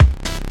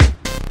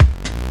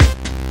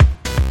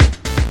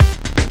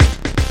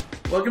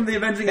Welcome to the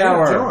Avenging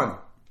Hour. John.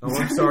 Oh,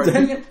 I'm sorry.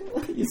 Dang it.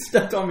 You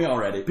stepped on me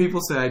already.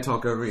 People say I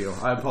talk over you.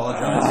 I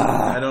apologize.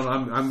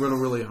 I'm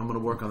gonna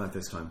work on that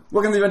this time.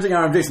 Welcome to the Avenging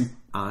Hour. I'm Jason.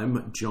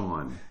 I'm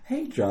John.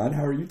 Hey, John.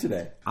 How are you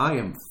today? I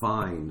am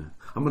fine.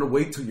 I'm gonna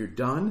wait till you're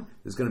done.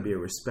 There's gonna be a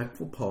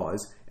respectful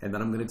pause, and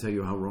then I'm gonna tell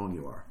you how wrong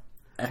you are.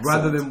 Excellent.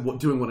 Rather than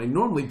doing what I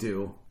normally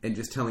do and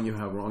just telling you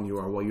how wrong you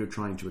are while you're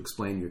trying to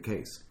explain your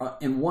case.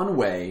 In one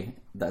way,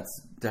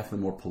 that's definitely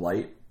more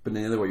polite, but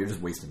in the other way, you're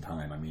just wasting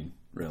time. I mean,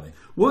 really.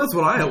 Well, that's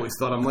what I always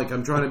thought.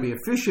 I'm trying to be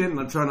efficient, and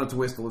I'm trying not to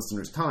waste the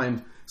listener's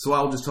time, so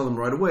I'll just tell them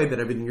right away that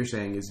everything you're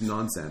saying is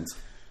nonsense.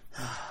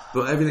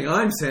 But everything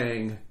I'm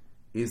saying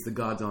is the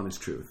God's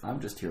honest truth. I'm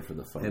just here for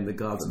the fun. And the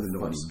gods for in the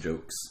funny north.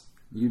 jokes.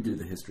 You do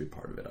the history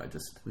part of it.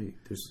 Wait,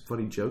 there's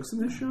funny jokes in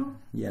this show?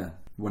 Yeah,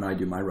 when I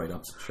do my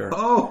write-ups, sure.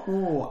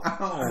 Oh,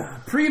 ow.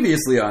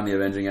 Previously on the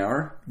Avenging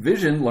Hour,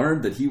 Vision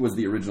learned that he was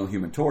the original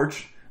Human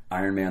Torch,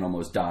 Iron Man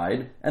almost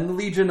died, and the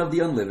Legion of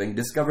the Unliving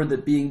discovered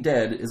that being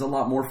dead is a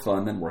lot more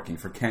fun than working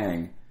for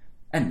Kang.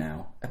 And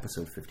now,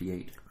 episode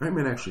 58. Iron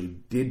Man actually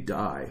did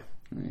die.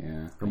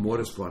 Yeah. And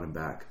Immortus brought him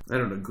back. I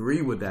don't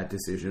agree with that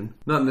decision.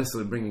 Not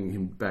necessarily bringing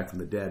him back from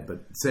the dead,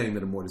 but saying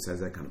that Immortus has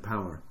that kind of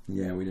power.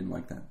 Yeah, we didn't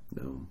like that.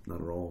 No, not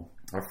at all.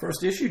 Our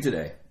first issue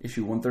today,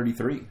 issue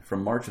 133,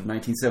 from March of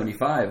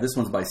 1975. This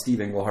one's by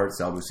Steve Englehart,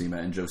 Sal Buscema,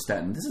 and Joe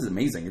Staton. This is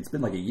amazing. It's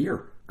been like a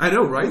year. I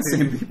know, right?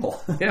 Same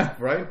people. Yeah,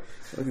 right?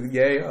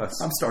 Yay,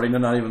 us. I'm starting to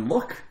not even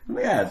look.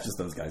 Yeah, it's just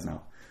those guys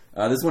now.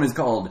 This one is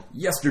called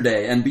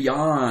Yesterday and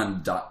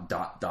Beyond...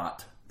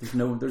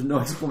 There's no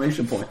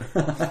exclamation point.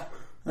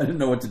 I didn't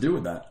know what to do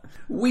with that.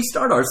 We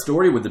start our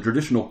story with the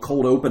traditional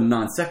cold open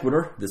non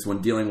sequitur, this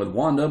one dealing with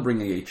Wanda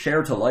bringing a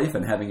chair to life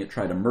and having it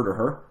try to murder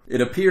her.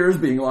 It appears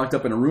being locked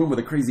up in a room with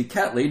a crazy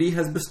cat lady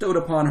has bestowed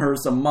upon her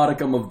some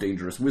modicum of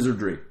dangerous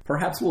wizardry.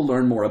 Perhaps we'll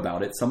learn more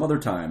about it some other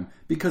time,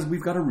 because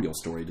we've got a real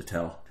story to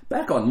tell.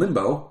 Back on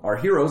Limbo, our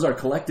heroes are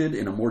collected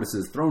in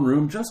Immortus' throne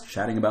room just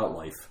chatting about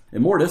life.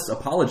 Immortus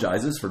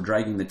apologizes for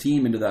dragging the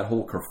team into that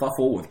whole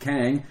kerfuffle with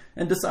Kang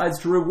and decides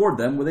to reward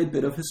them with a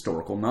bit of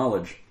historical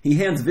knowledge. He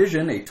hands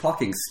Vision a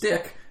talking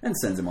stick and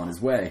sends him on his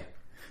way.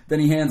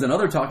 Then he hands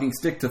another talking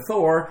stick to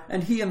Thor,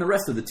 and he and the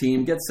rest of the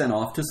team get sent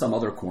off to some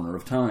other corner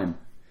of time.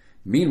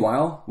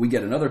 Meanwhile, we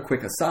get another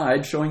quick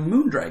aside showing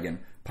Moondragon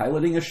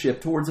piloting a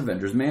ship towards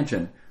Avengers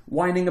Mansion,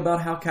 whining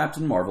about how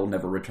Captain Marvel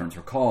never returns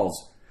her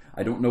calls.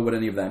 I don't know what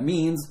any of that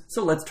means,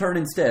 so let's turn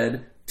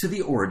instead to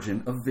the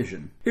origin of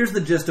Vision. Here's the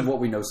gist of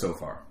what we know so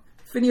far.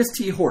 Phineas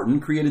T.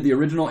 Horton created the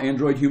original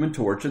android Human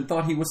Torch and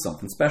thought he was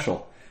something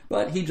special,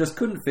 but he just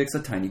couldn't fix a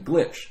tiny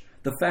glitch,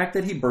 the fact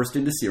that he burst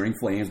into searing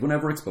flames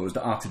whenever exposed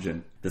to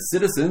oxygen. The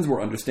citizens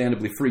were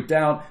understandably freaked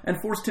out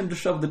and forced him to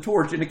shove the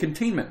torch in a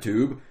containment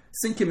tube,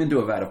 sink him into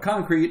a vat of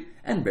concrete,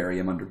 and bury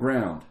him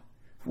underground.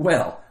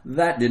 Well,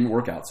 that didn't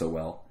work out so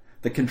well.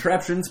 The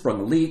contraption sprung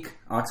a leak,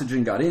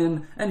 oxygen got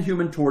in, and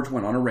Human Torch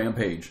went on a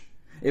rampage.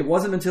 It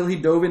wasn't until he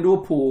dove into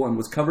a pool and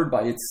was covered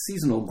by its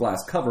seasonal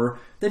glass cover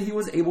that he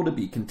was able to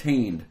be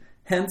contained.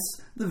 Hence,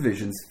 the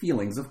Vision's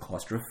feelings of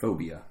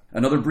claustrophobia.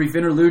 Another brief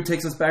interlude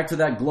takes us back to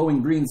that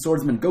glowing green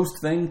swordsman ghost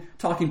thing,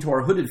 talking to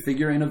our hooded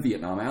figure in a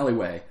Vietnam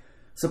alleyway.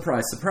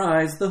 Surprise,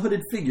 surprise, the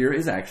hooded figure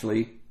is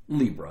actually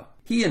Libra.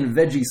 He and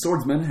Veggie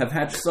Swordsman have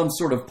hatched some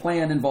sort of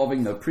plan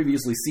involving the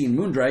previously seen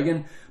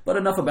Moondragon, but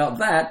enough about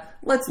that,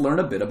 let's learn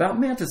a bit about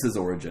Mantis'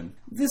 origin.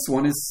 This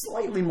one is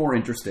slightly more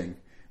interesting.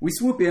 We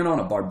swoop in on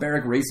a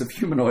barbaric race of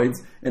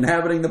humanoids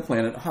inhabiting the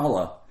planet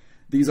Hala.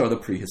 These are the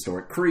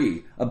prehistoric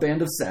Kree, a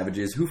band of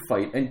savages who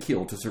fight and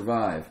kill to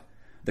survive.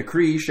 The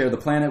Kree share the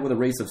planet with a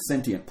race of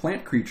sentient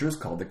plant creatures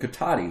called the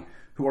Kotati,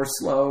 who are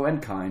slow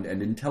and kind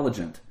and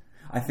intelligent.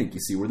 I think you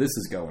see where this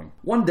is going.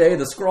 One day,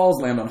 the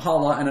Skrulls land on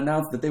Hala and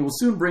announce that they will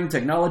soon bring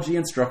technology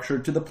and structure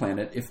to the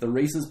planet if the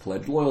races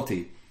pledge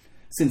loyalty.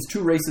 Since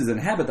two races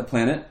inhabit the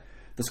planet,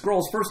 the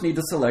Skrulls first need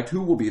to select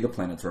who will be the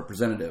planet's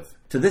representative.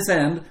 To this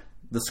end,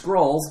 the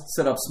Skrulls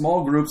set up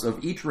small groups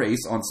of each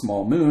race on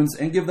small moons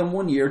and give them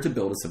 1 year to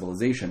build a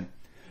civilization.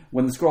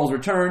 When the Skrulls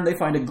return, they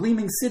find a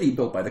gleaming city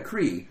built by the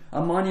Kree, a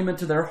monument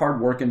to their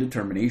hard work and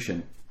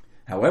determination.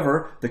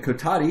 However, the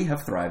Kotati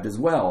have thrived as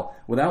well.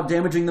 Without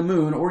damaging the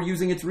moon or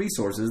using its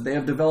resources, they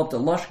have developed a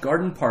lush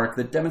garden park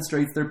that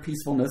demonstrates their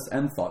peacefulness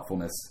and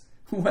thoughtfulness.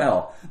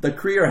 Well, the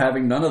Kree are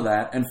having none of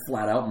that and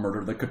flat out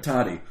murder the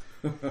Kotati.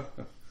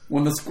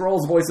 When the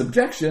Skrulls voice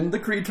objection, the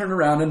Kree turn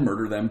around and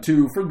murder them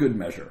too, for good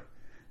measure.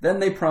 Then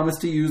they promise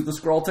to use the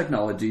Skrull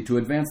technology to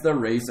advance their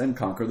race and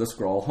conquer the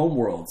Skrull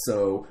homeworld,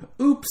 so,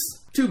 oops,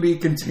 to be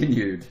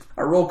continued.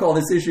 Our roll call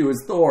this issue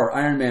is Thor,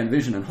 Iron Man,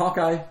 Vision, and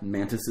Hawkeye.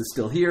 Mantis is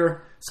still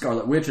here.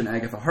 Scarlet Witch and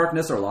Agatha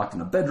Harkness are locked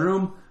in a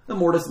bedroom.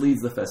 Immortus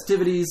leads the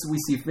festivities. We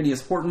see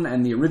Phineas Horton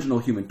and the original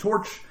Human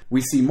Torch.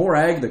 We see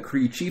Morag, the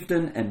Kree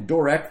chieftain, and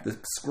Dorek, the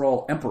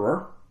Skrull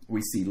emperor.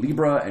 We see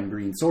Libra and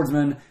Green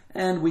Swordsman,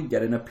 and we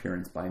get an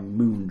appearance by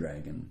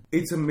Moondragon.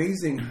 It's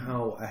amazing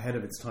how ahead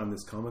of its time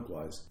this comic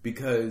was,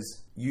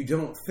 because you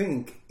don't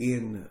think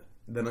in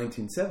the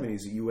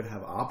 1970s that you would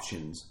have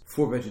options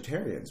for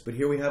vegetarians, but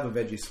here we have a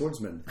veggie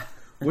swordsman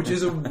which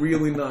is a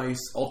really nice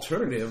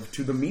alternative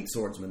to the meat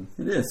swordsman.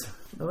 It is.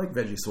 I like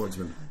veggie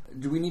swordsman.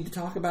 Do we need to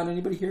talk about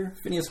anybody here?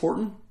 Phineas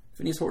Horton?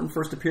 Phineas Horton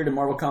first appeared in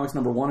Marvel Comics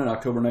 #1 in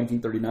October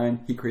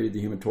 1939. He created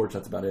the Human Torch.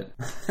 That's about it.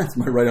 That's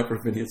my write-up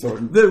for Phineas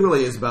Horton. That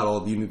really is about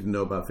all you need to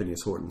know about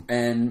Phineas Horton.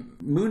 And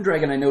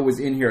Moondragon, I know, was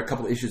in here a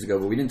couple of issues ago,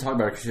 but we didn't talk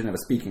about it because she didn't have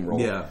a speaking role.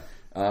 Yeah.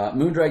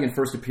 Moondragon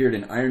first appeared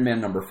in Iron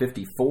Man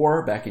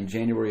 #54 back in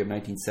January of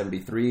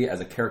 1973 as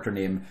a character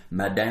named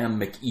Madame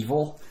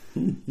McEvil.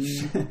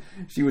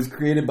 She was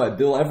created by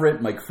Bill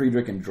Everett, Mike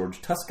Friedrich, and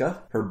George Tuska.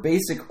 Her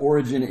basic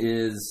origin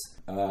is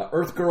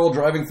Earth girl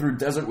driving through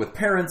desert with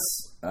parents.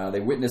 They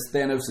witness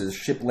Thanos'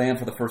 ship land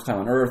for the first time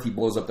on Earth. He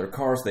blows up their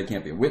car so they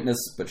can't be a witness,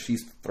 but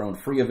she's thrown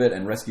free of it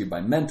and rescued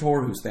by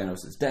Mentor, who's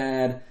Thanos'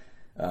 dad.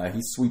 He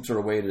sweeps her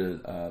away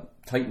to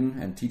Titan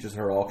and teaches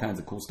her all kinds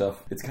of cool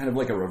stuff. It's kind of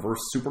like a reverse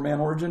Superman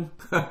origin,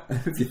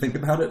 if you think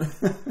about it.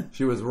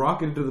 She was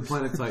rocketed to the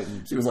planet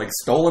Titan. She was like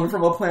stolen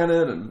from a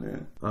planet.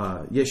 And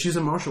yeah, she's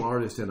a martial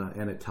artist and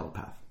a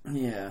telepath.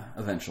 Yeah,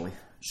 eventually.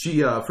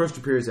 She first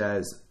appears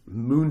as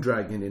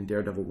Moondragon in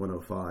Daredevil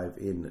 105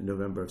 in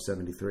November of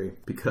 73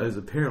 because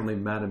apparently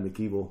Madame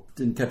McEvil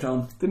Didn't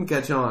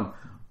catch on.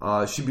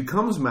 She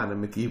becomes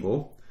Madame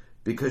McEvil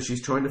because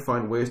she's trying to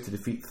find ways to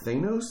defeat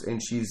Thanos,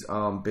 and she's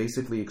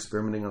basically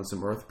experimenting on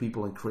some Earth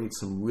people and creates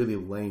some really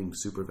lame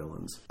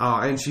supervillains.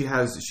 And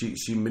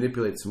she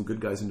manipulates some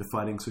good guys into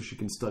fighting so she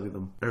can study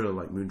them. I really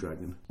like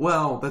Moondragon.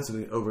 Well, that's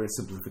an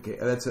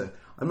oversimplification.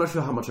 I'm not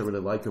sure how much I really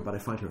like her, but I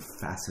find her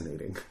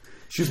fascinating.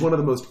 She's one of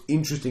the most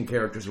interesting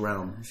characters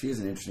around. She is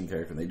an interesting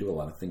character, and they do a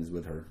lot of things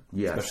with her,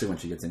 yes. Especially when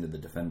she gets into the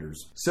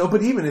Defenders. So,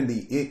 but even in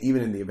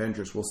the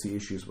Avengers, we'll see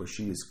issues where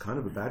she is kind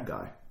of a bad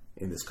guy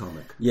in this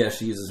comic. Yeah,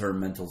 she uses her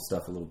mental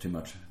stuff a little too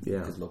much. Yeah.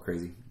 It's a little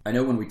crazy. I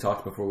know when we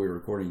talked before we were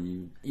recording,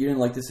 you didn't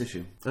like this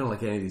issue. I don't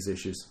like any of these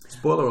issues.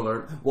 Spoiler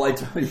alert. Well,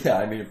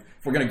 I mean, if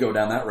we're going to go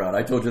down that route,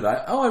 I told you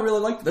that, I really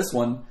liked this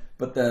one.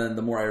 But then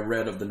the more I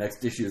read of the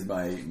next issues,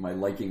 my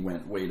liking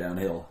went way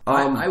downhill.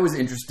 I was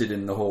interested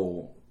in the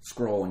whole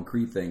Skrull and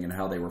Kree thing and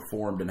how they were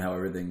formed and how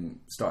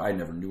everything started. I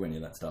never knew any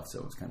of that stuff, so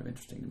it was kind of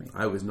interesting to me.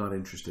 I was not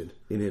interested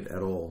in it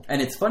at all.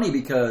 And it's funny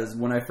because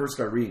when I first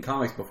started reading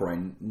comics before I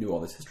knew all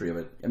this history of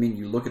it, I mean,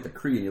 you look at the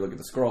Kree and you look at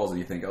the Skrulls and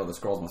you think, oh, the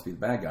Skrulls must be the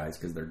bad guys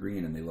because they're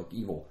green and they look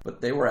evil. But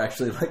they were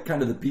actually like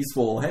kind of the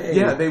peaceful, hey.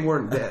 Yeah, they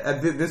weren't.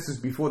 This is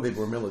before they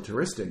were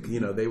militaristic.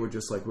 You know, they were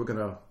just like, we're going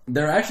to...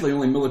 They're actually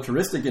only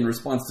militaristic in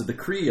response to the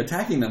Kree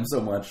attacking them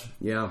so much.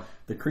 Yeah.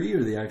 The Kree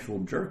are the actual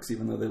jerks,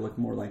 even though they look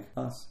more like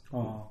us.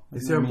 Oh,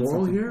 is there a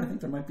moral here? I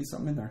think there might be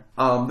something in there.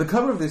 The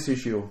cover of this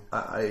issue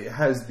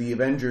has the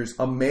Avengers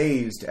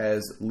amazed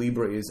as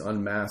Libra is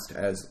unmasked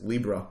as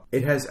Libra.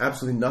 It has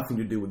absolutely nothing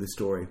to do with the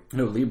story.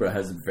 No, Libra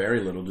has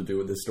very little to do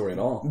with this story at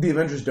all. The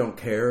Avengers don't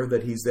care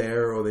that he's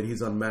there or that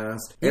he's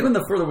unmasked. Even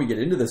the further we get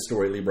into this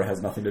story, Libra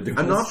has nothing to do with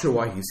it. I'm not sure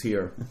why he's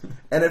here.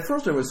 And at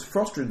first I was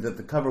frustrated that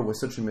the cover was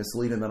such a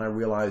mislead, and then I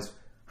realized...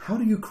 How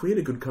do you create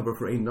a good cover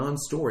for a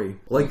non-story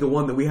like the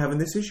one that we have in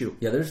this issue?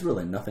 Yeah, there's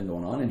really nothing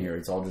going on in here.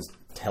 It's all just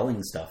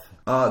telling stuff.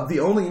 The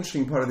only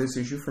interesting part of this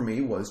issue for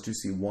me was to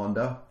see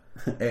Wanda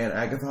and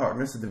Agatha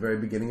Harkness at the very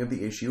beginning of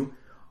the issue.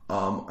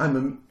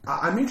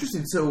 I'm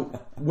interested. So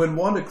when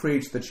Wanda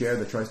creates the chair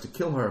that tries to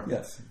kill her,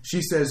 yes,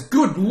 she says,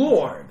 "Good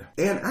Lord!"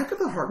 And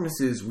Agatha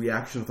Harkness's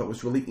reaction I thought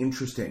was really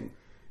interesting.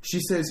 She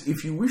says,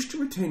 "If you wish to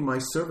retain my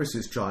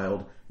services,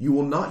 child, you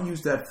will not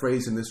use that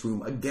phrase in this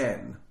room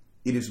again.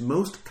 It is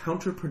most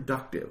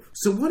counterproductive."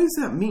 So what does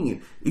that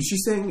mean? Is she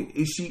saying,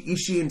 is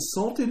she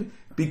insulted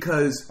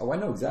because... Oh, I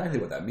know exactly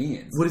what that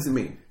means. What does it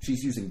mean?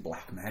 She's using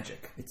black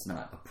magic. It's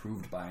not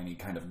approved by any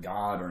kind of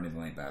god or anything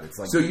like that. It's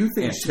like so you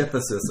think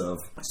antithesis of...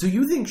 So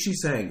you think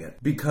she's saying it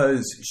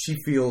because she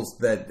feels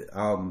that...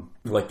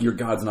 like, your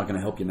god's not going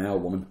to help you now,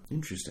 woman.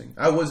 Interesting.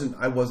 I wasn't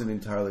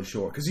entirely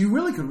sure. Because you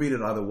really could read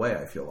it either way,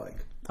 I feel like.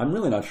 I'm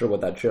really not sure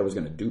what that chair was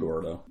going to do to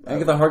her, though.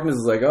 Agatha Harkness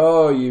is like,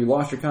 oh, you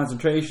lost your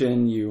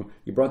concentration, you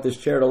brought this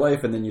chair to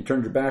life, and then you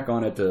turned your back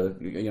on it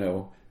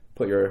to,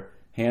 put your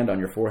hand on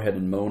your forehead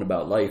and moan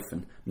about life,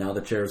 and now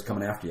the chair is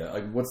coming after you.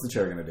 Like, what's the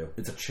chair going to do?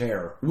 It's a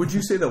chair. Would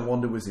you say that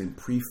Wanda was in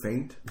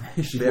pre-faint?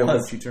 She was.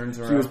 When she turns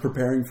around? She was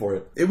preparing for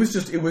it. It was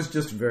just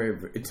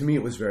very, to me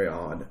it was very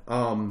odd.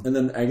 And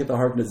then Agatha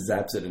Harkness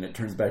zaps it, and it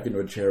turns back into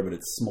a chair, but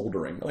it's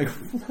smoldering. Like,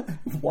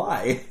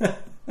 why?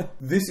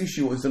 This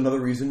issue is another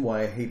reason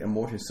why I hate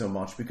Immortus so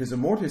much, because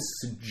Immortus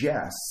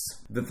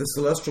suggests that the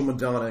Celestial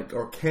Madonna,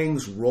 or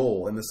Kang's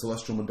role in the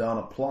Celestial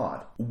Madonna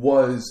plot,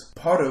 was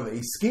part of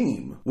a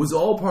scheme, was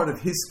all part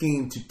of his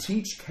scheme to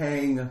teach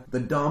Kang the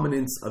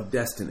dominance of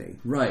destiny.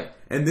 Right.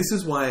 And this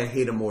is why I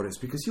hate Immortus,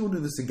 because he will do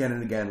this again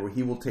and again, where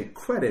he will take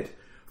credit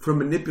for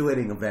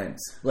manipulating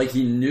events. Like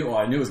he knew,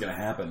 I knew it was going to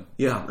happen.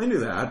 Yeah, I knew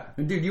that.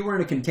 Dude, you were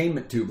in a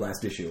containment tube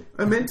last issue.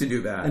 I meant to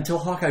do that. Until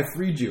Hawkeye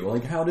freed you.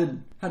 Like, how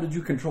did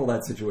you control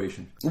that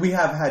situation? We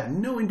have had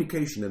no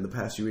indication in the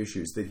past few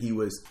issues that he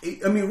was...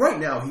 I mean, right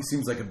now he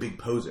seems like a big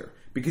poser,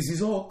 because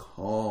he's all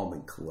calm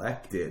and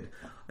collected.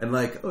 And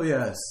like, oh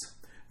yes,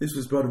 this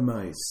was part of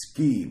my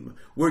scheme.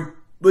 Where,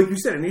 like you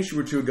said, an issue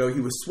or two ago, he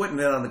was sweating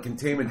out on the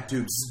containment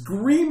tube,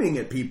 screaming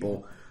at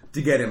people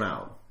to get him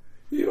out.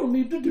 You don't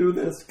need to do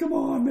this. Come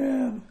on,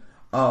 man.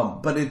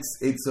 But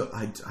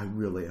I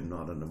really am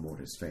not an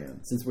Immortus fan.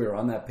 Since we were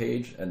on that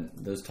page, and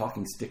those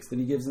talking sticks that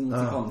he gives him,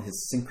 what's he call them?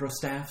 His synchro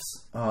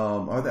staffs?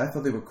 I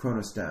thought they were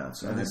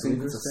chronostaffs. Are they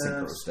synchro it's a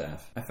synchro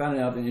staff. I found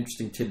out an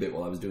interesting tidbit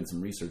while I was doing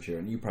some research here,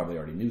 and you probably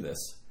already knew this,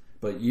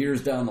 but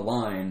years down the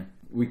line,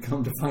 we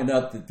come to find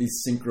out that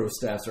these synchro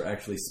staffs are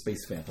actually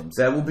space phantoms.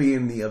 That will be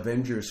in the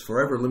Avengers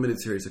Forever limited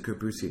series that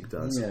Kurt Busiek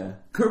does. Yeah.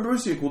 Kurt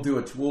Busiek will do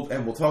it,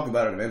 and we'll talk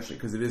about it eventually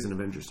because it is an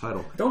Avengers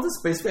title. Don't the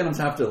space phantoms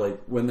have to, like,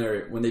 when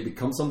they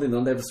become something,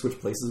 don't they have to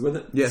switch places with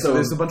it? Yeah, so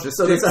there's a bunch of sticks.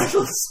 So this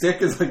actual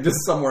stick is like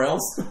just somewhere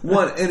else?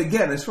 And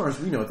again, as far as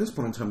we know, at this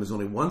point in time, there's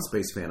only one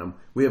space phantom.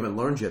 We haven't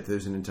learned yet that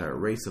there's an entire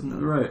race of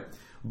them. Right.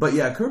 But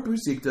yeah, Kurt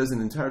Busiek does an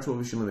entire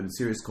 12-issue limited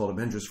series called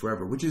Avengers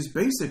Forever, which is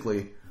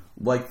basically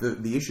like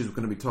the issues we're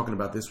going to be talking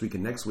about this week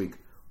and next week,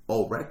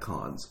 all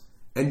retcons,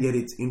 and yet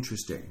it's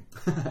interesting.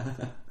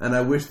 And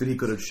I wish that he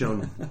could have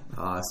shown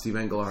Steve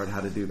Englehart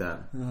how to do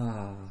that.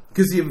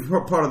 Because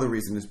part of the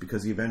reason is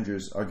because the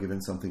Avengers are given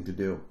something to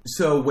do.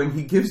 So when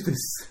he gives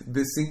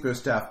this synchro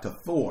staff to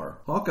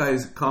Thor,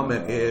 Hawkeye's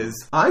comment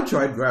is, I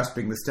tried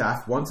grasping the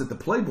staff once at the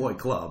Playboy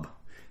Club.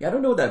 Yeah, I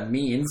don't know what that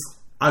means.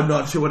 I'm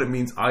not sure what it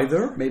means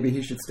either. Maybe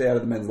he should stay out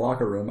of the men's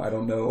locker room. I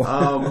don't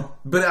know.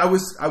 But I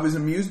was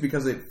amused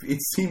because it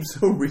seems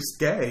so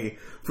risque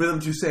for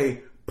them to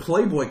say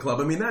Playboy Club.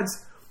 I mean,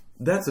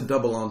 that's a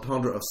double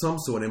entendre of some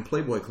sort in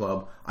Playboy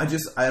Club. I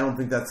don't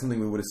think that's something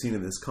we would have seen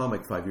in this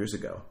comic 5 years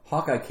ago.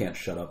 Hawkeye can't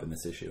shut up in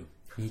this issue.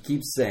 He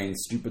keeps saying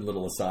stupid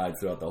little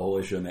asides throughout the whole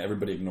issue, and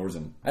everybody ignores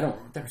him.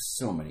 There's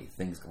so many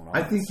things going on.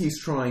 I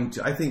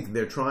think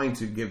they're trying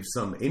to give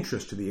some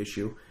interest to the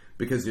issue,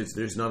 because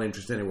there's not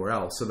interest anywhere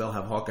else, so they'll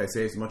have Hawkeye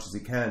say as much as he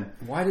can.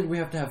 Why did we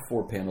have to have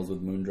 4 panels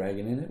with Moondragon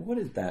in it? What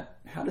is that?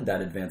 How did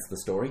that advance the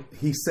story?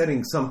 He's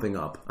setting something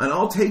up. And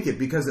I'll take it,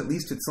 because at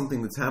least it's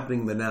something that's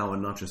happening in the now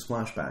and not just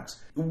flashbacks.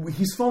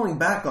 He's falling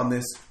back on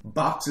this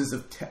boxes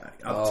of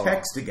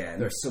text again.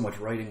 There's so much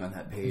writing on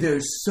that page.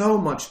 There's so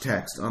much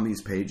text on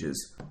these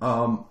pages.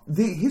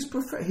 His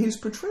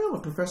portrayal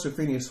of Professor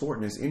Phineas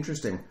Horton is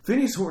interesting.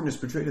 Phineas Horton is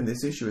portrayed in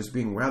this issue as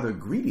being rather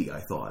greedy,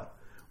 I thought,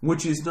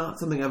 which is not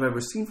something I've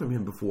ever seen from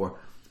him before.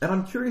 And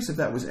I'm curious if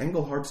that was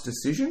Englehart's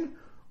decision,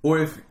 or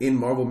if in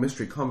Marvel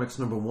Mystery Comics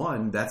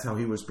 #1, that's how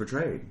he was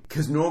portrayed.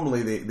 Because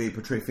normally they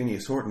portray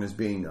Phineas Horton as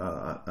being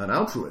an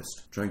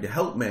altruist, trying to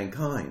help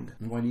mankind.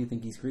 And why do you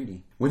think he's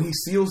greedy? When he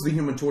seals the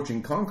Human Torch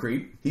in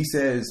concrete, he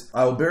says,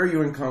 I will bury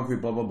you in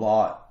concrete, blah, blah,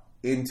 blah,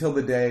 until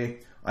the day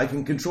I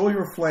can control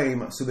your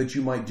flame so that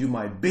you might do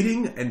my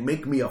bidding and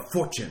make me a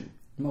fortune.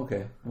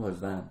 Okay, well,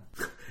 there's that.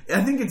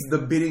 I think it's the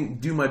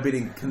do my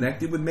bidding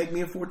connected with make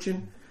me a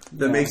fortune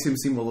that makes him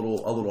seem a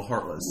little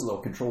heartless. A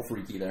little control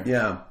freaky there.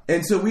 Yeah.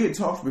 And so we had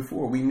talked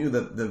before, we knew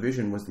that the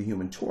Vision was the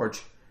Human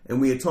Torch,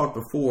 and we had talked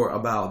before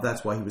about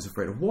that's why he was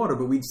afraid of water,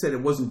 but we'd said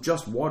it wasn't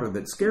just water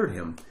that scared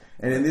him.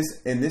 And in this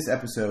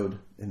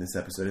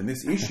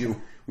issue,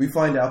 we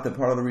find out that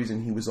part of the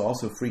reason he was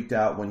also freaked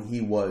out when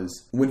he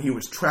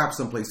was trapped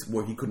someplace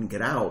where he couldn't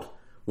get out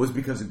was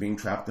because of being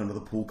trapped under the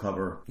pool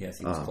cover. Yes,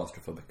 he was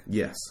claustrophobic.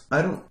 Yes.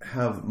 I don't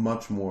have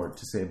much more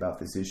to say about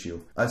this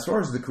issue. As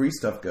far as the Kree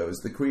stuff goes,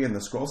 the Kree and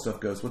the Skrull stuff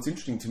goes, what's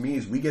interesting to me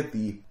is we get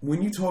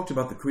when you talked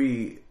about the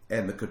Kree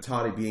and the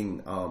Kotati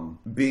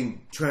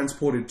being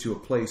transported to a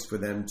place for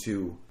them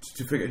to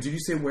figure. Did you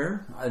say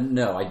where?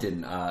 No, I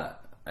didn't.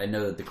 I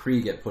know that the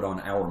Kree get put on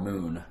our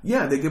moon.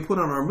 Yeah, they get put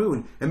on our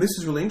moon. And this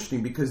is really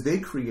interesting because they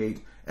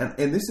create, and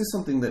this is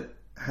something that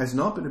has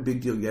not been a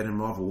big deal yet in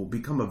Marvel, will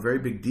become a very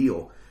big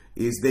deal,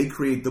 is they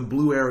create the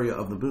blue area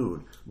of the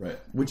moon, right?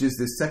 Which is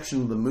this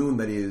section of the moon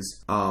that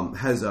is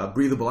has a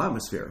breathable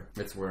atmosphere.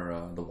 It's where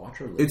the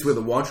Watcher lives. It's where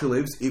the Watcher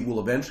lives. It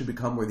will eventually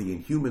become where the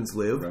Inhumans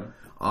live,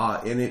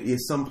 right. And it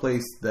is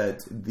someplace that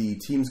the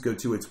teams go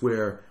to. It's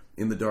where,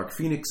 in the Dark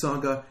Phoenix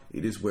saga,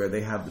 it is where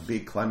they have the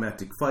big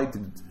climactic fight to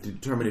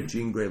determine if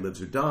Jean Grey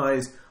lives or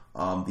dies.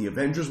 The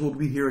Avengers will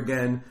be here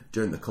again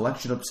during the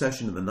Collection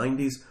Obsession in the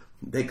 90s.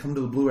 They come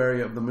to the blue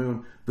area of the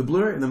moon. The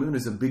blue area of the moon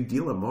is a big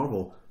deal in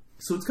Marvel.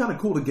 So it's kind of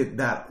cool to get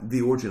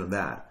the origin of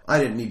that. I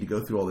didn't need to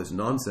go through all this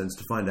nonsense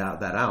to find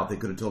that out. They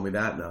could have told me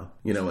that now,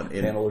 in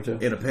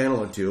a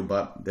panel or two.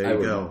 But there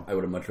you go. I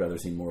would have much rather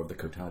seen more of the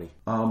Kotati.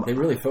 They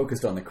really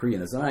focused on the Kree in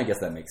this, and I guess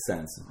that makes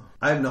sense.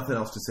 I have nothing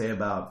else to say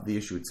about the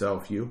issue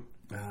itself. You?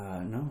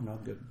 No,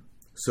 not good.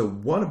 So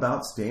what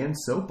about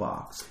Stan's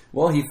soapbox?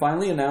 Well, he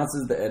finally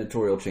announces the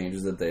editorial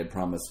changes that they had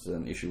promised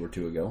an issue or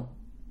two ago.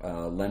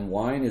 Len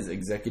Wein is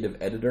executive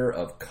editor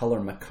of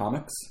Color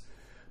Comics.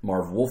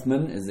 Marv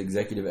Wolfman is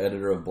executive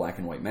editor of Black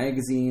and White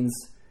magazines,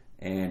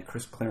 and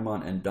Chris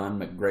Claremont and Don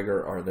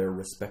McGregor are their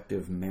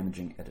respective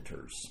managing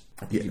editors.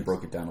 I think he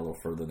broke it down a little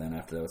further then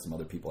after that with some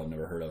other people I've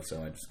never heard of,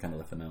 so I just kind of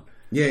left them out.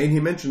 Yeah, and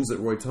he mentions that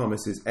Roy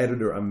Thomas is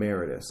editor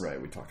emeritus.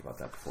 Right, we talked about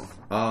that before.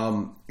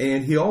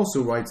 And he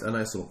also writes a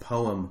nice little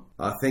poem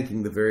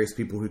thanking the various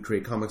people who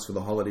create comics for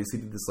the holidays. He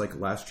did this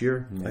last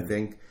year, I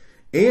think.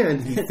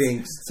 And he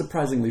thinks...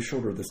 surprisingly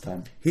shorter this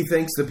time. He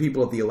thanks the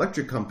people at the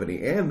Electric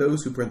Company and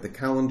those who print the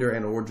calendar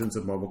and Origins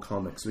of Marvel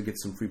Comics. We get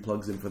some free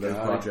plugs in for those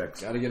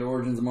projects. Gotta get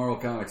Origins of Marvel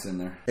Comics in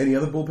there. Any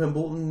other Bullpen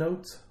Bulletin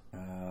notes?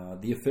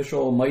 The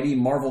official Mighty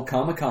Marvel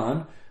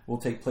Comic-Con will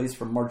take place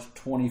from March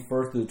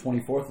 21st to the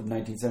 24th of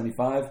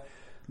 1975.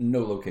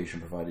 No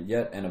location provided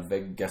yet, and a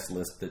vague guest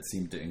list that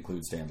seemed to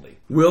include Stan Lee.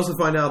 We also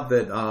find out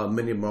that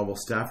many Marvel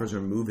staffers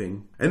are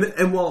moving.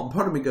 And while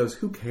part of me goes,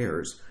 who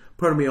cares?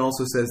 Part of me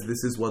also says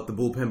this is what the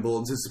Bullpen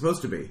Bulletins is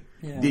supposed to be.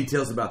 Yeah.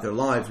 Details about their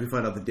lives. We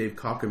find out that Dave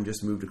Cockrum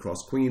just moved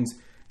across Queens,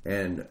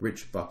 and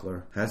Rich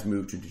Buckler has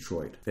moved to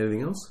Detroit.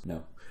 Anything else?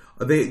 No.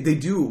 They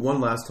do,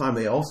 one last time,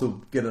 they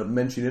also get a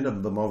mention in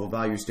of the Marvel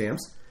value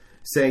stamps,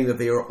 saying that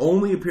they are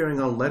only appearing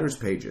on letters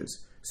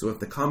pages. So if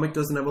the comic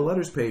doesn't have a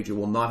letters page, it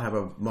will not have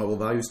a Marvel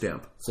value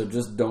stamp. So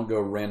just don't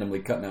go randomly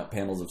cutting out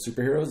panels of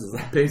superheroes? Is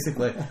that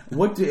basically?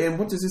 What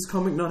does this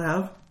comic not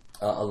have?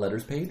 A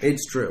letters page?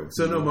 It's true.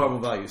 So no Marvel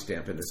value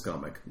stamp in this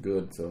comic.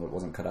 Good, so it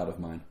wasn't cut out of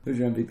mine. Who's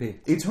your MVP?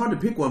 It's hard to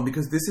pick one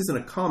because this isn't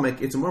a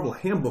comic, it's a Marvel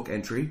handbook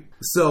entry.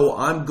 So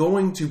I'm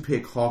going to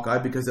pick Hawkeye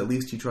because at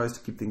least he tries to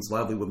keep things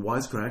lively with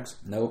wisecracks.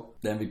 Nope.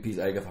 The MVP's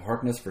Agatha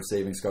Harkness for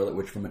saving Scarlet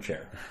Witch from a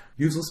chair.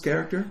 Useless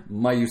character?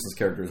 My useless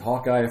character is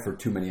Hawkeye for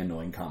too many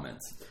annoying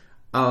comments.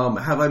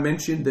 Have I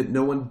mentioned that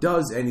no one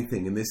does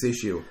anything in this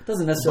issue?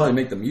 Doesn't necessarily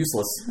make them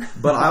useless.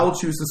 But I'll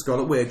choose the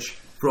Scarlet Witch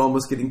for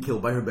almost getting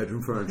killed by her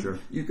bedroom furniture.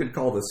 You could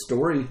call the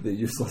story the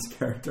useless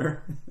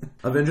character.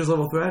 Avengers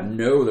level threat?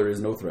 No, there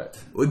is no threat.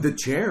 With the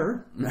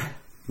chair?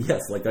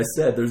 Yes, like I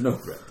said, there's no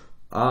threat.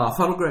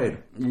 Final grade?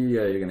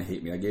 Yeah, you're going to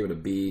hate me. I gave it a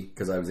B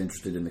because I was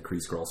interested in the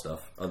Kree Skrull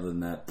stuff. Other than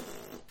that...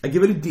 I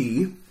give it a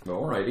D.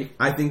 Alrighty.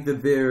 I think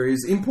that there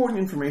is important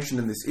information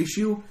in this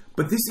issue,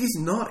 but this is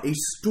not a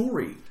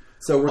story.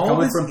 So we're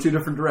coming from two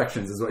different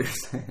directions, is what you're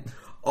saying.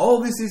 All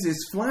this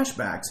is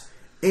flashbacks,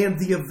 and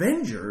the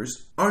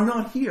Avengers are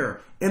not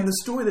here. And the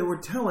story that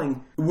we're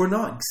telling, we're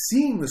not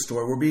seeing the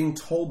story, we're being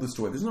told the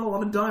story. There's not a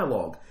lot of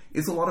dialogue.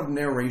 It's a lot of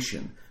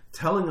narration,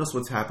 telling us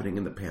what's happening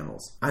in the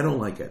panels. I don't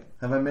like it.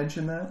 Have I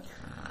mentioned that?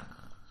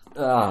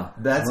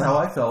 That's how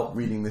I felt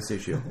reading this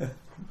issue.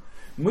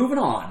 Moving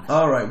on.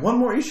 All right, one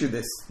more issue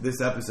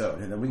this episode,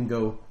 and then we can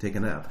go take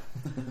a nap.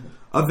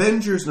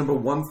 Avengers number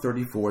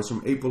 134 is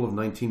from April of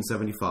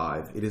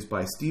 1975. It is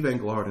by Steve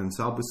Englehart and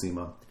Sal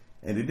Buscema,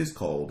 and it is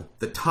called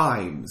The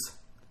Times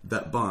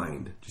That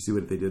Bind. Did you see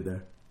what they did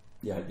there?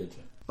 Yeah, I did.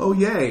 Oh,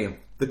 yay.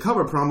 The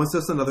cover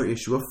promises another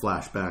issue of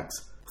flashbacks.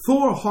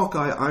 Thor,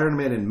 Hawkeye, Iron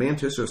Man, and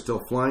Mantis are still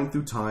flying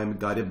through time,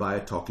 guided by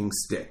a talking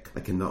stick.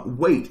 I cannot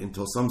wait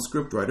until some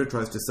scriptwriter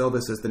tries to sell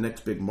this as the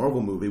next big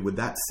Marvel movie with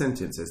that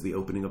sentence as the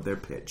opening of their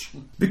pitch.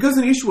 Because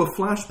an issue of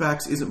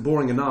flashbacks isn't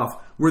boring enough,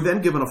 we're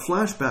then given a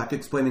flashback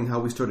explaining how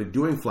we started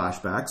doing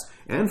flashbacks,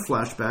 and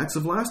flashbacks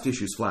of last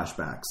issue's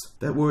flashbacks.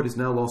 That word has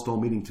now lost all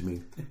meaning to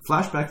me.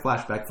 Flashback,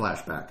 flashback,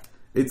 flashback.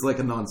 It's like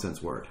a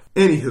nonsense word.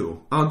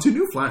 Anywho, on to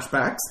new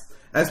flashbacks.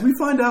 As we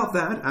find out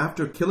that,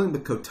 after killing the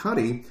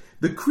Kotati,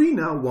 the Kree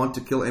now want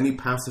to kill any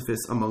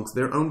pacifists amongst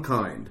their own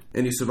kind.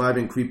 Any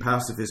surviving Kree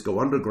pacifists go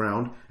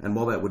underground, and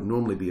while that would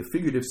normally be a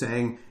figurative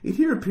saying, it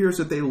here appears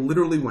that they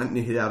literally went and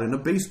hid out in a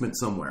basement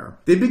somewhere.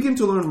 They begin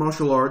to learn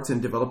martial arts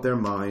and develop their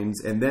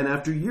minds, and then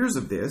after years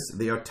of this,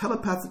 they are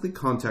telepathically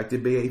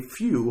contacted by a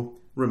few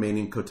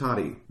remaining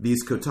Kotati.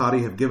 These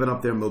Kotati have given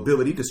up their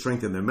mobility to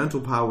strengthen their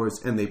mental powers,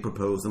 and they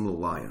propose an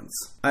alliance.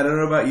 I don't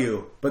know about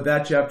you, but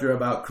that chapter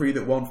about Kree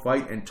that won't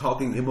fight and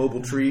talking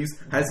immobile trees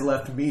has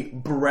left me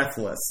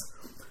breathless.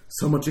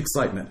 So much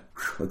excitement.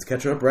 Let's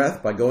catch our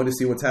breath by going to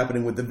see what's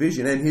happening with the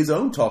Vision and his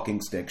own talking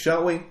stick,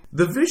 shall we?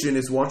 The Vision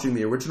is watching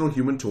the original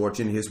Human Torch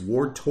and his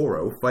ward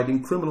Toro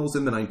fighting criminals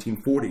in the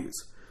 1940s.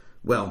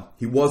 Well,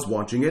 he was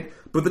watching it,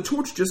 but the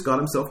Torch just got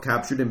himself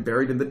captured and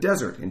buried in the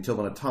desert until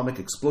an atomic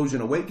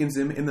explosion awakens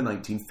him in the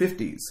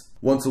 1950s.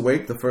 Once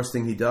awake, the first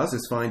thing he does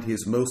is find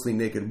his mostly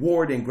naked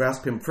ward and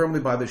grasp him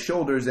firmly by the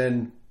shoulders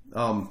and,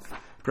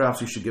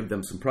 perhaps we should give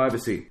them some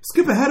privacy.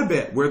 Skip ahead a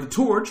bit, where the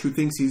Torch, who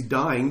thinks he's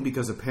dying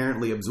because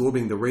apparently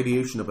absorbing the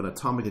radiation of an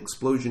atomic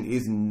explosion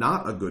is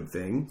not a good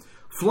thing,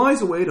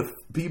 flies away to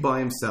be by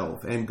himself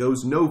and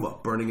goes Nova,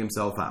 burning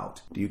himself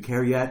out. Do you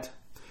care yet?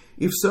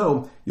 If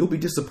so, you'll be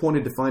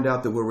disappointed to find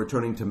out that we're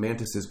returning to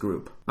Mantis'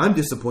 group. I'm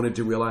disappointed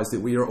to realize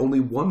that we are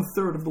only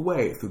 1/3 of the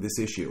way through this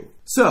issue.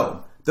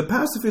 So, the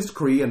pacifist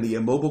Kree and the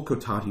immobile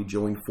Kotati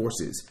join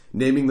forces,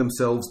 naming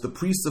themselves the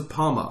Priests of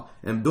Palma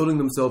and building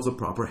themselves a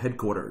proper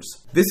headquarters.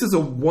 This is a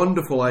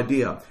wonderful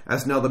idea,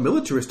 as now the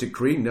militaristic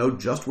Kree know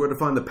just where to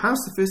find the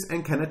pacifists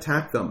and can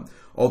attack them,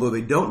 although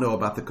they don't know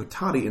about the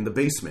Kotati in the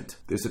basement.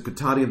 There's a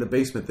Kotati in the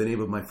basement, the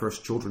name of my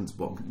first children's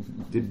book.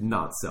 Did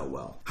not sell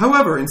well.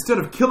 However, instead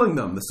of killing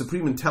them, the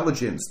Supreme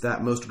Intelligence,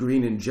 that most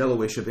green and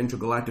jello-ish of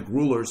intergalactic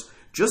rulers,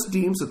 just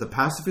deems that the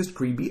pacifist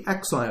Kree be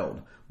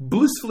exiled,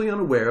 blissfully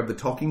unaware of the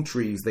talking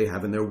trees they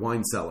have in their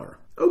wine cellar.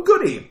 Oh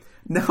goody!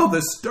 Now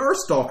the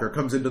Starstalker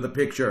comes into the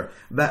picture,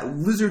 that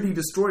lizardy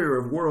destroyer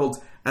of worlds,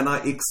 and I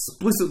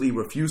explicitly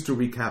refuse to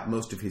recap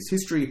most of his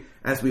history,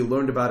 as we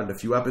learned about it a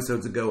few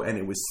episodes ago, and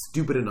it was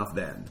stupid enough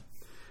then.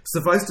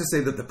 Suffice to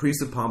say that the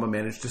Priest of Palma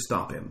managed to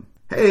stop him.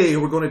 Hey,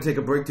 we're going to take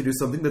a break to do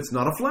something that's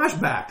not a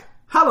flashback.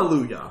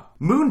 Hallelujah!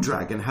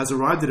 Moondragon has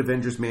arrived at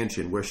Avengers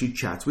Mansion where she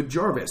chats with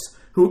Jarvis,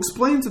 who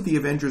explains that the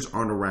Avengers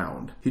aren't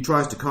around. He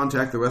tries to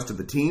contact the rest of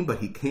the team, but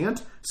he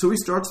can't, so he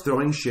starts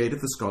throwing shade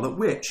at the Scarlet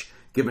Witch,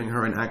 giving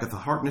her and Agatha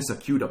Harkness a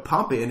cue to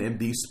pop in and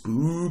be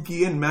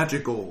spooky and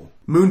magical.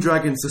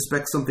 Moondragon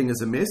suspects something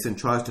is amiss and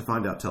tries to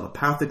find out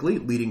telepathically,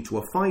 leading to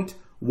a fight,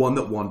 one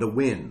that Wanda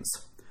wins.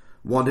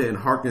 Wanda and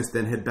Harkness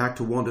then head back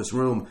to Wanda's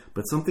room,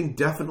 but something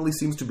definitely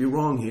seems to be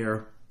wrong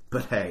here.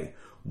 But hey,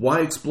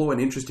 why explore an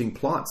interesting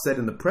plot set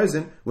in the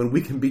present when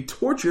we can be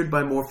tortured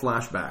by more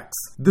flashbacks?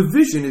 The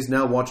Vision is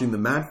now watching the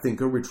Mad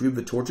Thinker retrieve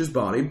the Torch's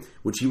body,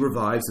 which he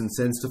revives and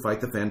sends to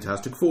fight the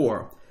Fantastic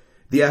Four.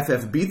 The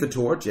FF beat the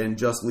Torch and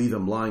just leave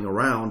him lying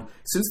around,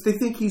 since they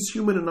think he's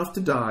human enough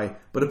to die,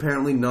 but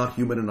apparently not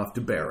human enough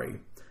to bury.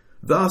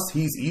 Thus,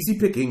 he's easy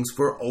pickings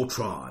for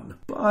Ultron.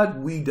 But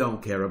we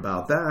don't care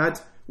about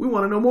that. We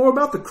want to know more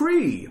about the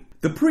Kree.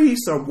 The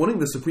priests are wanting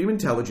the supreme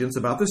intelligence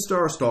about the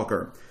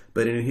Starstalker,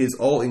 but in his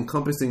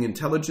all-encompassing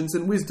intelligence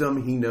and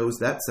wisdom, he knows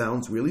that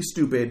sounds really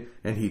stupid,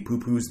 and he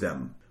poo-poos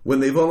them. When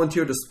they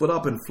volunteer to split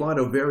up and fly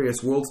to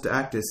various worlds to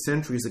act as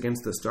sentries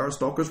against the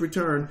Starstalker's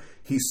return,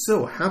 he's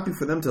so happy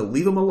for them to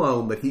leave him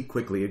alone that he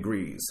quickly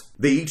agrees.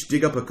 They each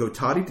dig up a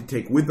Kotati to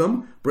take with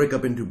them, break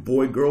up into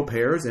boy-girl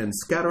pairs, and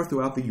scatter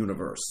throughout the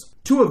universe.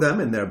 Two of them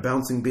and their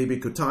bouncing baby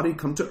Kotati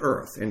come to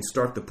Earth and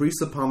start the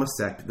Priests of Palma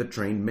sect that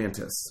trained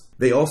Mantis.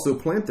 They also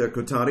plant their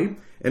Kotati,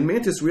 and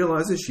Mantis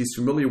realizes she's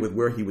familiar with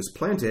where he was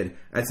planted,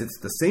 as it's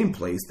the same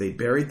place they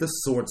buried the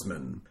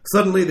swordsman.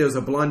 Suddenly there's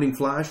a blinding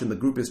flash and the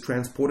group is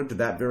transported to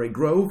that very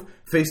grove,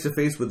 face to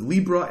face with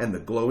Libra and the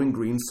glowing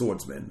green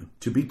swordsman.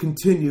 To be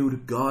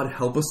continued, God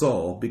help us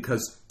all,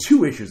 because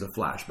 2 issues of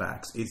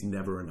flashbacks is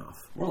never enough.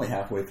 We're only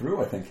halfway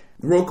through, I think.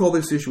 The roll call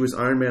this issue is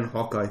Iron Man,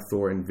 Hawkeye,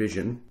 Thor, and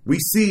Vision. We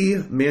see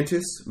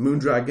Mantis,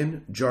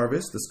 Moondragon,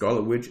 Jarvis, the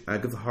Scarlet Witch,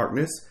 Agatha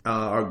Harkness,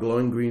 our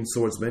glowing green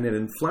swordsman, and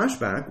in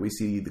flashback we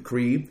see the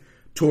Kree,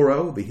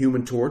 Toro, the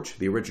Human Torch,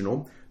 the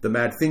original, the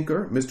Mad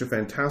Thinker, Mr.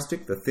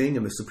 Fantastic, the Thing,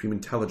 and the Supreme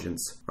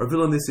Intelligence. Our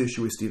villain this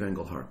issue is Steve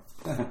Englehart.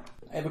 I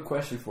have a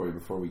question for you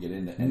before we get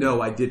into any...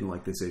 No, I didn't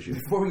like this issue.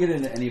 Before we get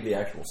into any of the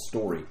actual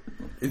story.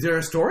 Is there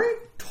a story?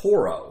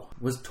 Toro.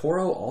 Was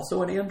Toro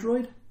also an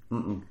android?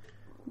 Mm-mm.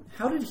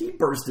 How did he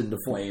burst into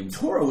flames?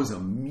 Toro was a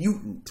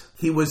mutant.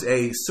 He was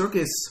a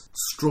circus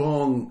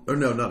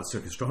not a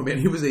circus strongman.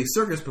 He was a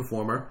circus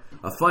performer,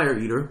 a fire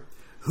eater,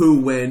 who,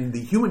 when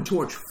the Human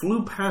Torch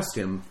flew past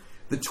him,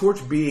 the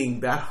torch being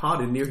that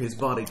hot and near his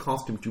body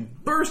caused him to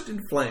burst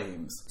in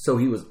flames. So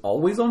he was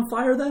always on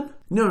fire then?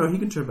 No, he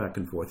can turn back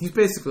and forth. He's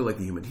basically like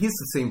the human. He has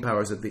the same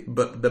powers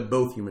that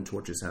both Human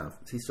Torches have.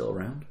 Is he still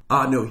around?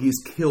 No,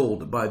 he's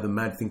killed by the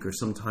Mad Thinker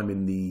sometime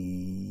in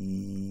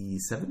the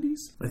 70s?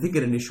 I think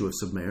in an issue of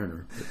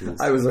Submariner.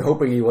 I was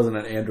hoping he wasn't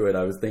an android.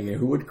 I was thinking,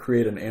 who would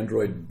create an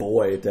android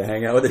boy to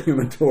hang out with a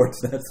Human Torch?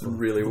 That's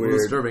really weird.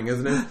 Disturbing,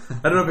 isn't it?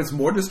 I don't know if it's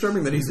more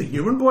disturbing that he's a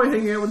human boy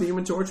hanging out with the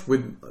Human Torch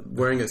with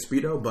wearing a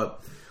Speedo,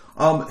 but...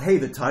 hey,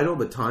 the title,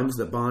 The Times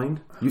That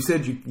Bind. You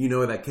said you know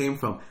where that came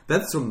from.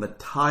 That's from The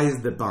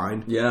Ties That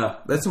Bind. Yeah.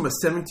 That's from a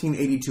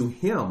 1782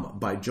 hymn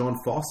by John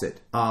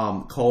Fawcett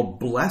called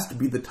Blessed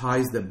Be the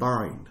Ties That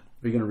Bind.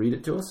 Are you going to read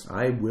it to us?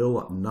 I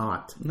will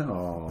not.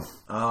 No.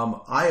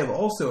 I have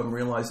also am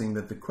realizing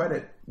that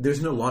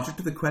there's no logic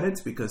to the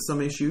credits because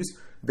some issues,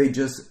 they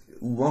just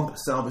lump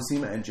Sal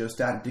Buscema and Joe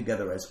Staton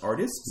together as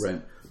artists.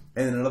 Right.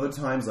 And then at other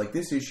times, like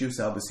this issue,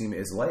 Sal Buscema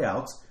is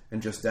layouts,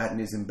 and just that in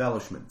his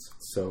embellishments.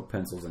 So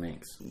pencils and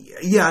inks.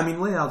 Yeah, I mean,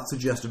 layouts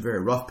suggest very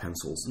rough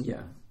pencils.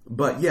 Yeah.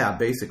 But yeah,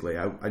 basically,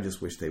 I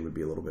just wish they would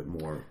be a little bit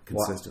more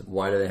consistent.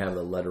 Why do they have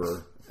the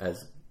letterer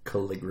as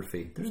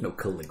calligraphy? There's no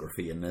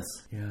calligraphy in this.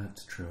 Yeah,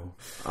 it's true.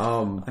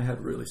 I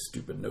had really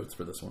stupid notes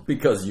for this one.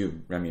 Because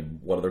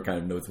what other kind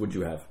of notes would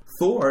you have?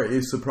 Thor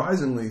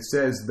surprisingly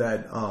says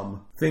that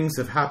things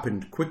have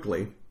happened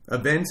quickly.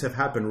 Events have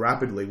happened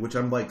rapidly, which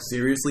I'm like,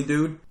 seriously,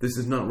 dude? This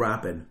is not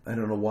rapid. I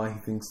don't know why he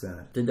thinks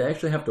that. Did they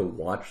actually have to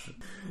watch...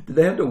 Did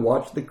they have to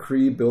watch the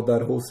Kree build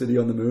that whole city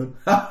on the moon?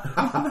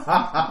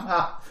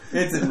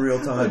 It's in real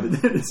time.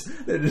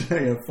 They're just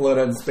going to float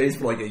out in space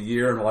for like a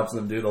year and watch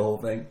them do the whole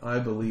thing? I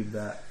believe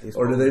that.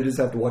 Or do they just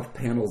have to watch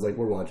panels like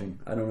we're watching?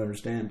 I don't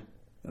understand.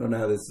 I don't know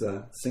how this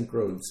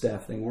synchro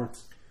staff thing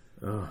works.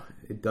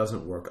 It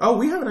doesn't work. Oh,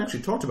 we haven't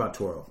actually talked about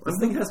Toro. This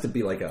thing has to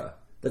be like a...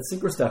 That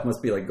synchro staff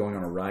must be like going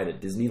on a ride at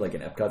Disney, like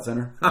an Epcot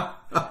Center.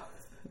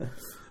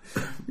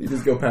 You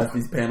just go past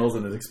these panels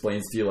and it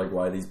explains to you like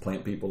why these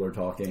plant people are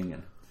talking.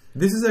 And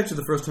this is actually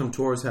the first time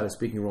Toro's had a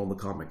speaking role in the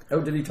comic.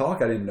 Oh, did he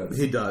talk? I didn't notice.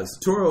 He does.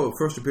 Toro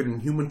first appeared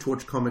in Human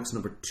Torch Comics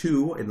number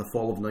 2 in the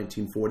fall of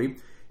 1940.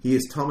 He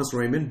is Thomas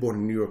Raymond, born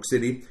in New York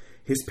City.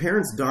 His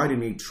parents died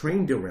in a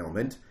train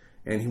derailment,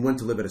 and he went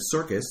to live at a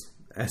circus,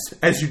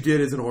 as you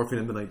did as an orphan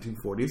in the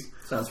 1940s.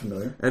 Sounds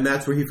familiar. And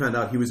that's where he found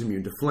out he was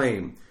immune to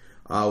flame.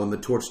 When the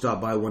Torch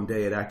stopped by one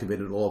day, it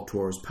activated all of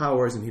Toro's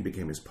powers, and he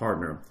became his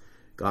partner.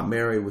 Got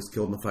married, was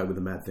killed in a fight with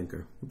the Mad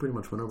Thinker. We pretty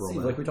much went over all that.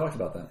 Seems like we talked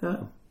about that.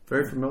 Yeah,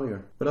 very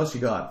familiar. What else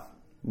you got?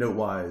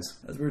 note-wise.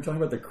 As we were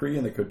talking about the Kree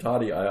and the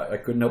Kotati, I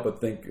couldn't help but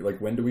think, like,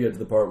 when do we get to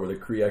the part where the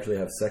Kree actually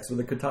have sex with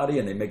the Kotati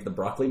and they make the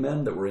broccoli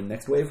men that were in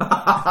Next Wave? And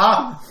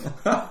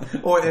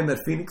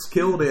that Phoenix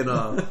killed in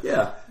the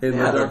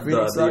Dark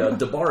Phoenix saga?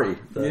 The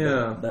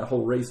Dabari. That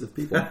whole race of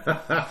people.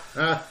 I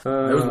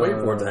was waiting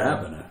for it to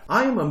happen.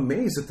 I am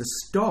amazed that the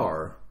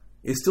Star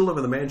is still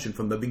over the mansion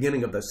from the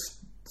beginning of this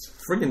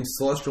friggin'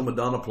 Celestial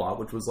Madonna plot,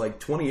 which was like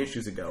 20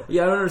 issues ago.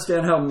 Yeah, I don't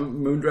understand how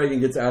Moondragon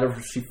gets out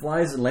of... She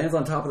flies and lands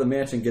on top of the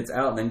mansion, gets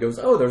out, and then goes,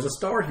 oh, there's a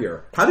star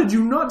here. How did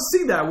you not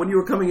see that when you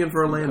were coming in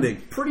for a landing?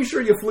 I'm pretty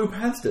sure you flew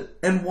past it.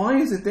 And why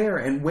is it there?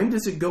 And when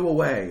does it go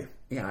away?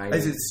 Yeah,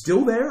 is it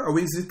still there? Or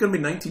is it going to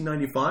be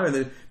 1995?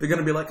 And they're going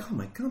to be like, oh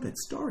my god, that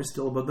star is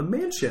still above the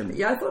mansion.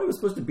 Yeah, I thought it was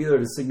supposed to be there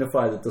to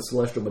signify that the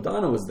Celestial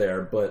Madonna was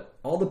there, but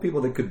all the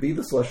people that could be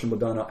the Celestial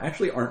Madonna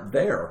actually aren't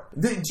there.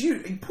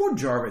 Poor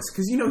Jarvis,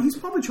 because, he's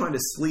probably trying to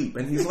sleep.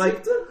 And he's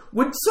like,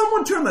 would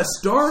someone turn the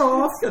star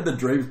off? He's got the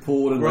drapes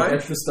pulled and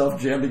extra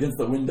stuff jammed against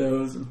the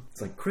windows.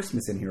 It's like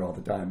Christmas in here all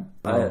the time.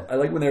 Oh. I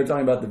like when they were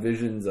talking about the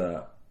Vision's...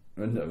 no,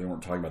 they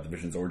weren't talking about the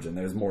Vision's origin.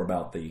 There's more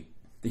about the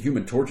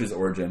Human Torch's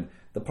origin.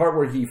 The part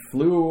where he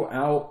flew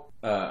out,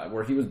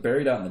 where he was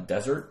buried out in the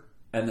desert,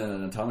 and then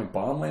an atomic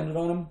bomb landed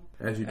on him.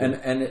 As you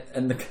did.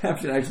 And the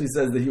caption actually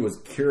says that he was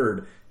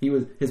cured.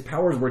 His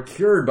powers were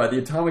cured by the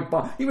atomic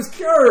bomb. He was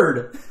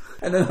cured!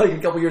 And then, like, a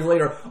couple years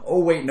later,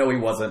 oh, wait, no, he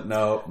wasn't.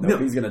 No,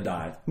 he's going to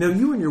die. Now,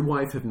 you and your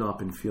wife have not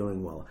been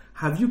feeling well.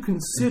 Have you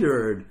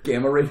considered...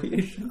 Gamma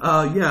radiation?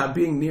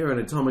 Being near an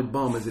atomic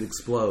bomb as it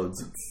explodes.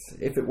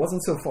 If it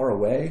wasn't so far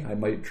away, I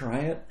might try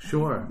it.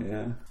 Sure.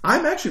 Yeah.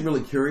 I'm actually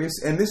really curious,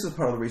 and this is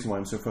part of the reason why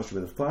I'm so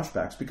frustrated with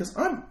flashbacks, because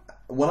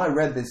when I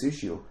read this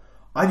issue,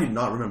 I did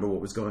not remember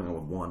what was going on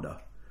with Wanda.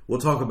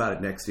 We'll talk about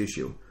it next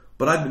issue.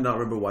 But I did not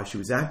remember why she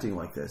was acting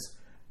like this.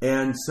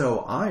 And so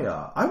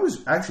I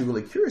was actually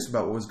really curious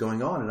about what was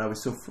going on, and I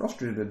was so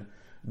frustrated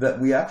that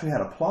we actually had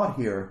a plot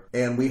here,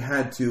 and we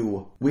had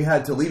to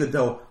leave it.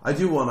 Though I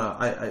do want to,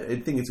 I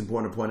think it's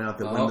important to point out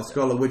that when the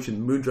Scarlet Witch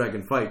and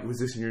Moondragon fight, was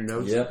this in your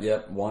notes?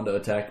 Yep. Wanda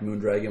attacked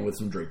Moondragon with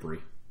some drapery.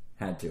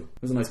 Had to.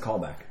 It was a nice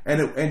callback.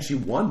 And she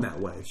won that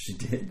way. She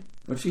did.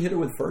 What did she hit her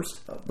with first?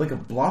 Like a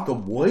block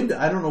of wood?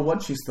 I don't know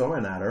what she's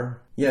throwing at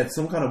her. Yeah, it's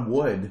some kind of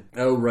wood.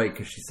 Oh, right,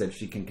 because she said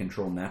she can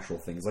control natural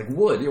things. Like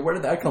wood. Yeah, where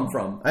did that come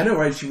from? I know,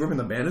 right? She ripping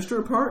the banister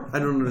apart? I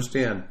don't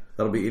understand.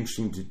 That'll be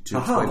interesting to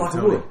explain block to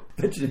of Tony. wood.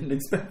 Bet you didn't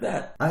expect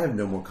that. I have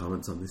no more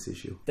comments on this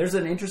issue. There's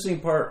an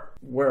interesting part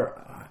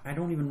where... I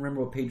don't even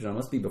remember what page it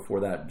must be before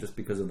that, just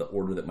because of the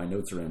order that my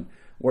notes are in,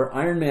 where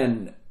Iron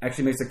Man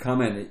actually makes a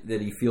comment that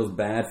he feels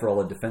bad for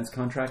all the defense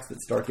contracts that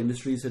Stark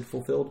Industries had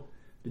fulfilled.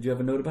 Did you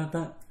have a note about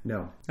that?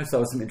 No. I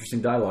saw some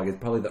interesting dialogue. It's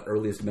probably the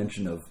earliest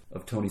mention of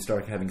Tony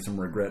Stark having some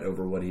regret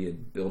over what he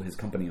had built his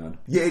company on.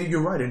 Yeah,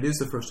 you're right. It is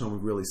the first time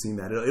we've really seen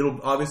that. It'll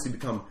obviously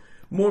become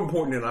more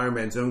important in Iron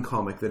Man's own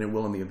comic than it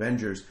will in the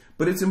Avengers.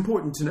 But it's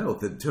important to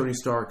note that Tony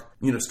Stark,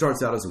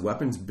 starts out as a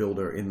weapons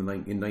builder in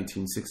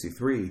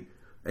 1963.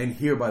 And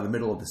here, by the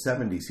middle of the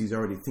 70s, he's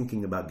already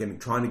thinking about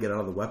trying to get out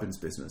of the weapons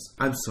business.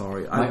 I'm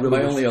sorry.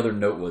 My only other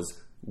note was,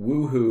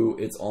 woohoo,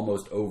 it's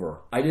almost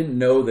over. I didn't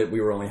know that we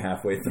were only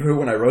halfway through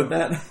when I wrote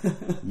that.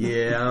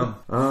 Yeah.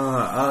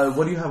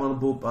 What do you have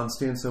on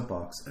Stan's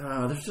soapbox?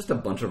 There's just a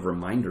bunch of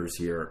reminders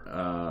here.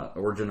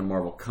 Origin of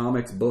Marvel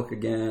Comics book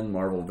again,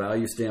 Marvel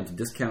value stamps,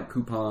 discount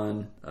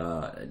coupon.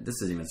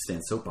 This isn't even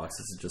Stan's soapbox.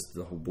 This is just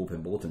the whole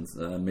bullpen bulletins.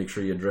 Make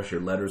sure you address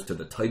your letters to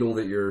the title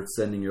that you're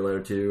sending your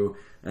letter to.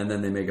 And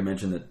then they make a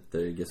mention that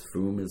I guess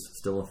Foom is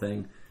still a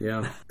thing.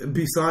 Yeah.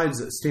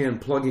 Besides Stan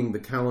plugging the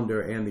calendar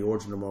and the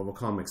Origin of Marvel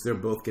Comics, they're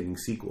both getting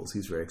sequels.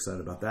 He's very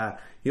excited about that.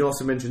 He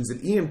also mentions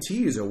that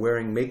EMTs are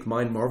wearing Make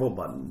Mine Marvel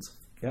buttons.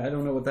 Yeah, I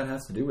don't know what that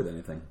has to do with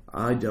anything.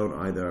 I don't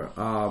either.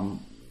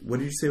 What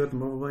did you say about the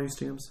Marvel value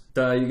stamps?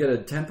 You get a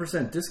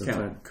 10%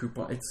 discount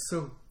coupon. It's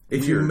so...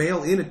 If you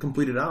mail in a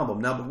completed album.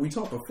 Now, but we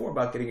talked before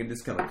about getting a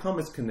discount at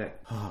comics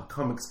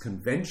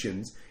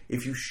conventions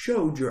if you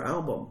showed your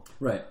album.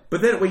 Right.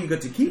 But then you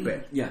get to keep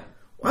it. Yeah.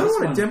 I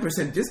don't want a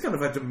 10% discount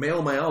if I have to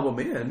mail my album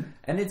in.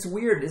 And it's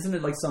weird. Isn't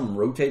it like some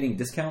rotating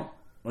discount?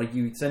 Like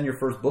you send your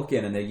first book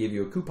in and they give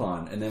you a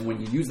coupon. And then when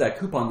you use that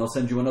coupon, they'll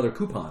send you another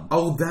coupon.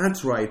 Oh,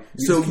 that's right.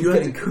 So you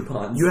have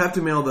coupons. You have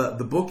to mail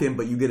the book in,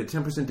 but you get a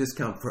 10%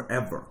 discount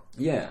forever.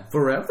 Yeah.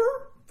 Forever?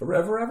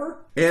 Forever,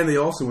 ever? And they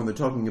also, when they're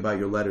talking about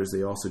your letters,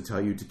 they also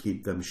tell you to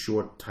keep them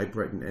short,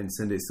 typewritten, and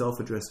send a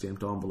self-addressed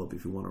stamped envelope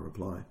if you want to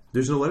reply.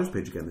 There's no letters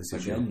page again this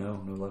issue. Again,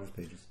 no letters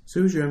pages.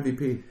 So who's your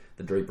MVP?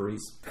 The Draperies.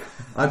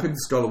 I picked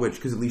the Scarlet Witch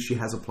because at least she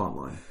has a plot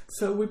line.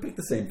 So we picked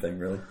the same thing,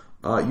 really.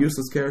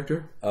 Useless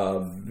character?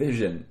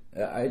 Vision.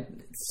 It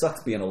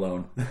sucks being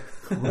alone.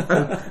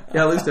 Yeah,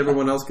 at least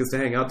everyone else gets to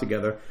hang out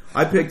together.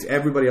 I picked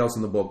everybody else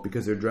in the book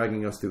because they're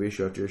dragging us through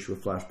issue after issue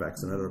with flashbacks,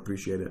 and I don't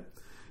appreciate it.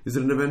 Is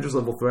it an Avengers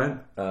level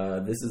threat?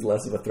 This is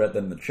less of a threat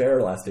than the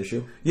chair last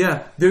issue.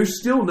 Yeah, there's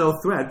still no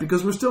threat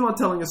because we're still not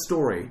telling a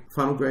story.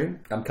 Final grade?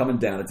 I'm coming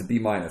down. It's a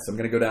B-. I'm going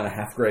to go down a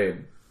half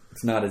grade.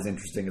 It's not as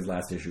interesting as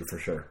last issue for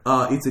sure.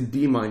 It's a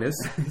D-.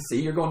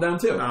 See, you're going down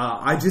too.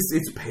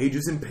 It's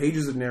pages and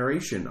pages of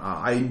narration.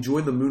 I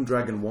enjoy the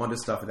Moondragon Wanda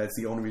stuff, and that's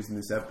the only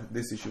reason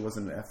this issue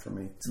wasn't an F for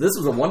me. So this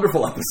was a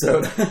wonderful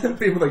episode.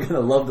 People are going to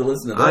love to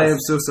listen to this. I am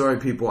so sorry,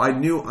 people. I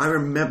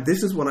remember.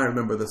 This is what I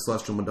remember the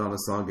Celestial Madonna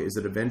saga is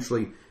that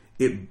eventually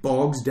it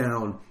bogs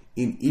down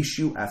in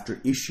issue after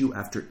issue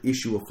after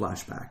issue of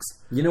flashbacks.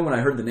 You know, when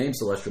I heard the name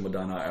Celestial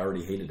Madonna, I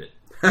already hated it.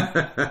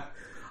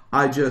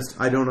 I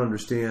don't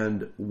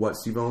understand what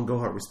Steve Ellen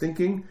Gohart was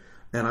thinking,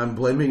 and I'm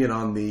blaming it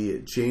on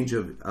the change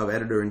of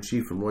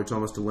editor-in-chief from Roy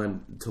Thomas to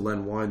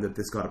Len Wein that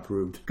this got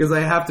approved. Because I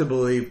have to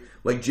believe,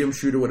 like, Jim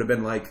Shooter would have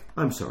been like,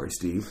 I'm sorry,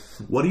 Steve,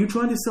 what are you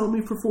trying to sell me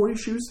for 4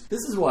 issues?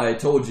 This is why I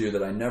told you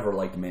that I never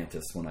liked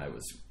Mantis when I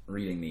was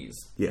reading these.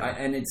 Yeah.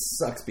 And it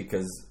sucks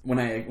because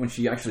when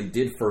she actually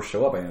did first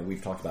show up,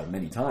 we've talked about it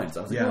many times,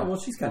 I was like, oh, well,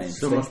 she's kind of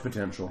interesting. So much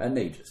potential. And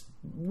they just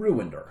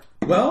ruined her.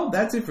 Well,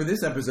 that's it for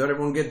this episode.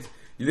 Everyone gets...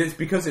 It's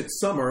because it's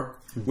summer.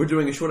 We're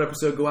doing a short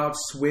episode. Go out,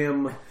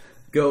 swim,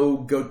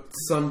 go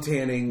sun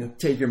tanning.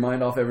 Take your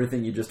mind off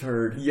everything you just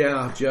heard.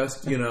 Yeah,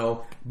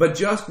 but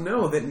just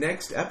know that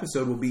next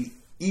episode will be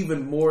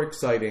even more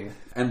exciting.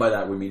 And by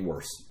that we mean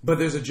worse. But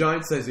there's a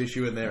giant size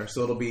issue in there,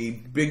 so it'll be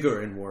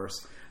bigger and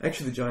worse.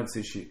 Actually, the giant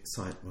size...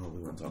 Well,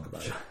 we won't talk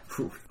about it.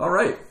 All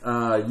right.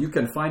 You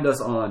can find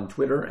us on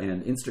Twitter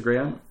and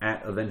Instagram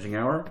at Avenging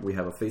Hour. We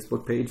have a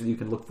Facebook page that you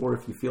can look for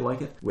if you feel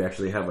like it. We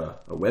actually have a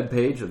web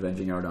page,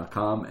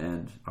 avenginghour.com,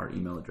 and our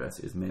email address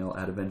is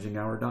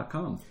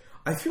mail@avenginghour.com.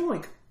 I feel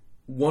like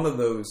one of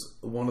those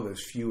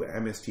few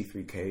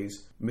MST3Ks,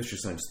 Mystery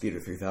Science Theater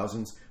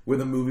 3000s, where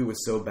the movie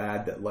was so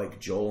bad that like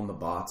Joel and the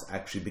bots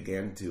actually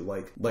began to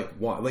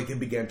it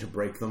began to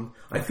break them.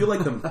 I feel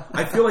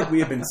like we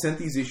have been sent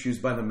these issues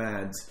by the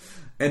Mads,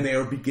 and they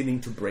are beginning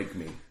to break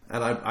me.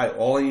 And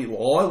all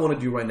I want to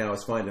do right now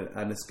is find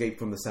an escape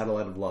from the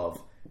satellite of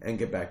love and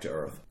get back to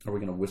Earth. Are we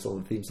going to whistle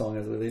the theme song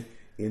as we leave?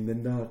 In the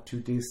not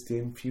too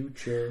distant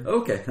future.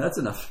 Okay, that's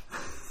enough.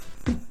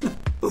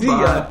 See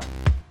ya.